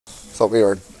thought we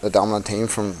were the dominant team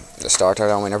from the start there,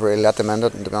 and we never really let them end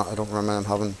it. And I don't remember them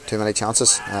having too many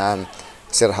chances.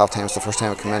 Instead of half time, it's the first time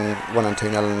we come in winning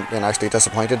 2-0 and being actually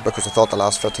disappointed because I thought the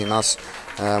last 15 minutes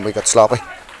we got sloppy.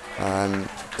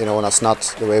 You know, and that's not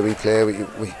the way we play.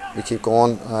 We keep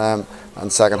going,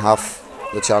 and second half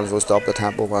the challenge was to up the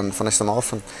tempo and finish them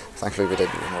off, and thankfully we did.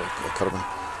 You know, it could have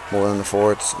been more than the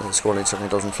forwards. The scoreline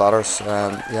certainly doesn't flatter us.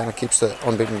 Yeah, and it keeps the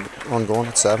unbeaten run going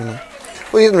at 7 now.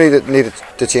 We didn't really need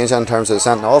to change that in terms of the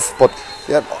sending off, but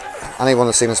yeah, anyone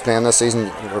that's seen us playing this season,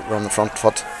 we're on the front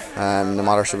foot. No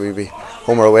matter should we be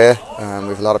home or away, we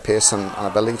have a lot of pace and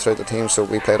ability throughout the team, so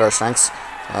we played our strengths.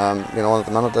 You know, at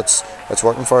the minute it's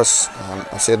working for us.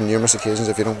 I've said on numerous occasions,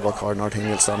 if you don't work hard in our team,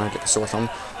 you'll stand out like a sore thumb,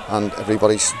 and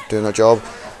everybody's doing their job.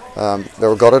 They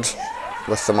were gutted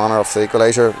with the manner of the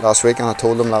equaliser last week, and I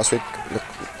told them last week, look,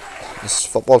 it's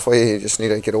football for you just need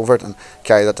to get over it and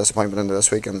carry that disappointment into this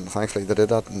week, and thankfully they did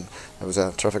that, and it was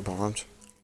a terrific performance.